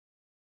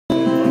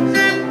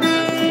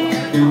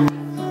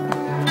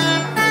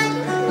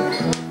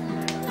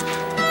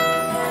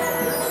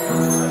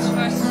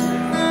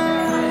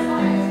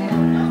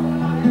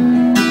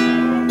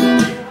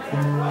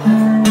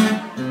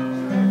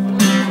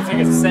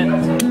You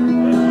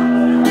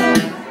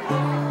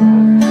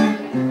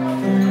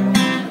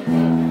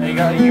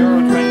got a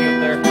 €1.20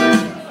 up there.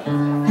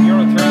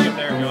 €1.30 up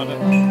there if you want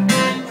it.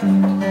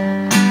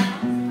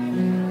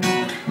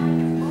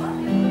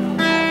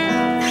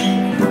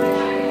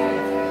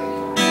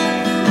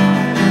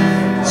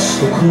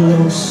 So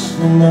close,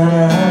 no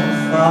matter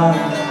how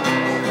far.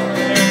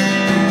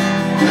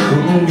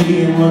 Couldn't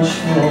be much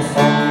more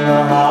from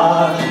the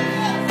heart.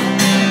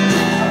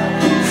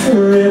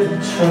 Forever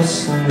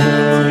trusting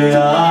who we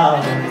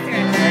are,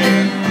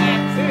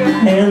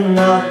 and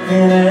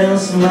nothing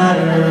else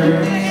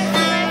matters.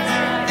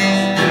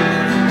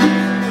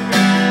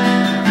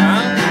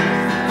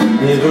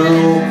 Never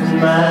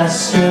opened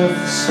myself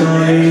this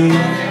way.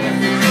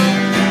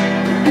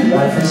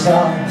 Life is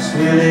ours,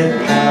 we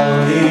live it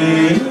how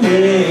we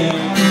live.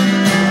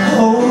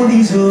 Oh,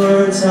 these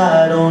words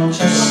I don't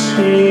just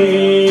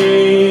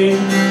say,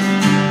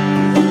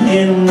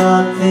 and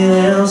nothing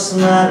else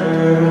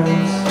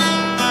matters.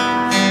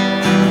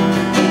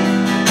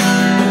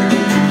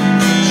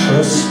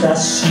 Trust I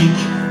seek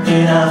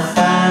and I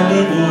find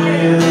in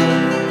you.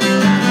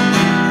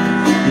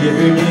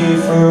 Every day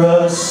for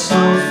us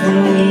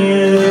something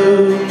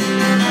new.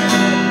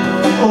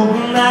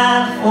 Open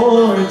eye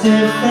for a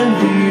different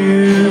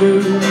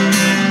view,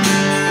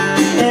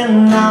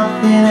 and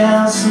nothing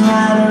else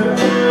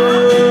matters.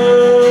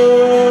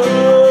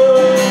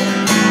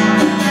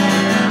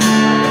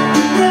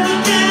 Never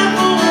care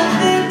for what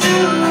they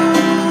do.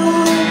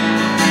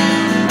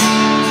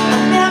 I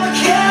never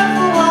care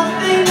for what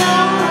they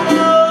know.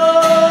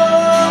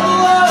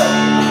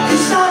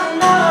 'Cause I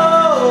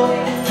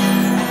know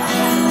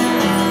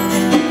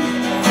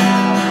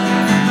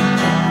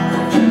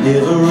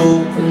never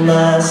open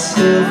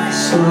myself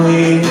this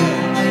way.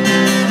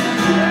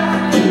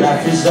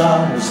 Life is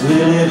ours, we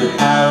live it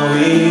how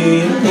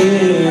we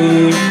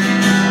live.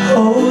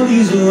 Oh,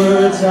 these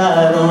words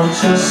I don't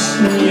just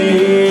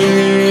say,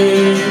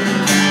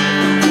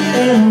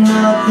 and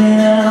nothing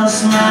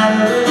else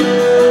matters.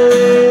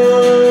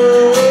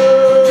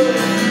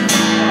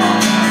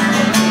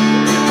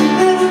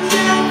 Never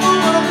care for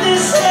what they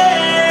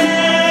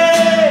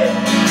say.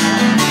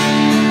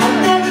 I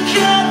never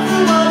care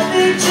for what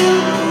they do.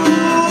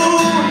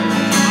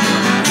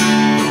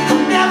 I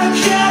never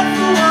care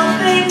for what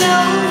they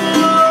know.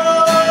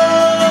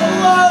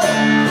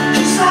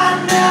 'Cause I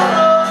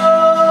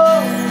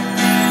know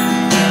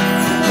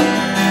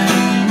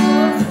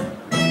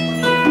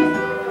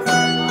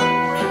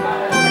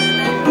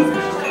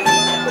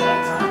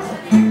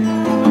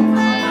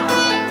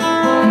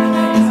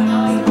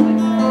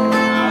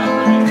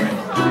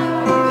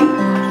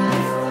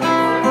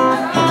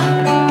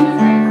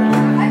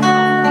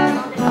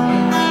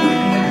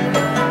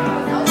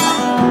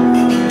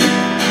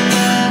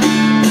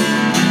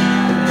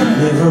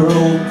never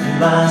open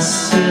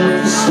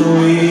myself this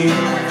way.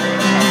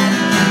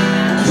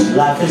 'Cause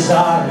life is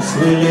ours,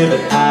 we live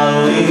it how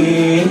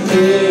we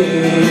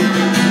live.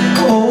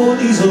 Oh,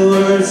 these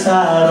words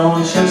I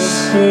don't just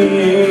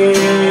say,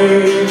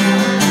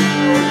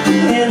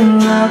 and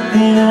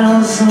nothing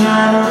else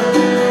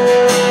matters.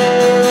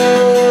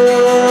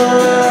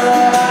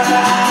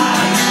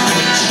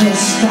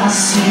 Just I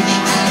seek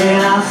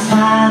and I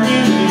find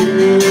in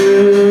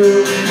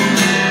you.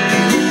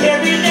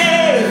 Every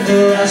day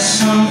there is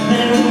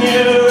something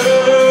new.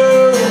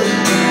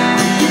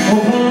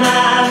 Open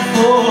eye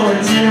for a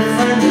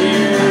different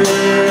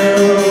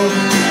view,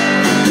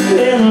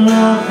 and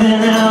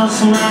nothing else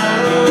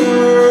matters.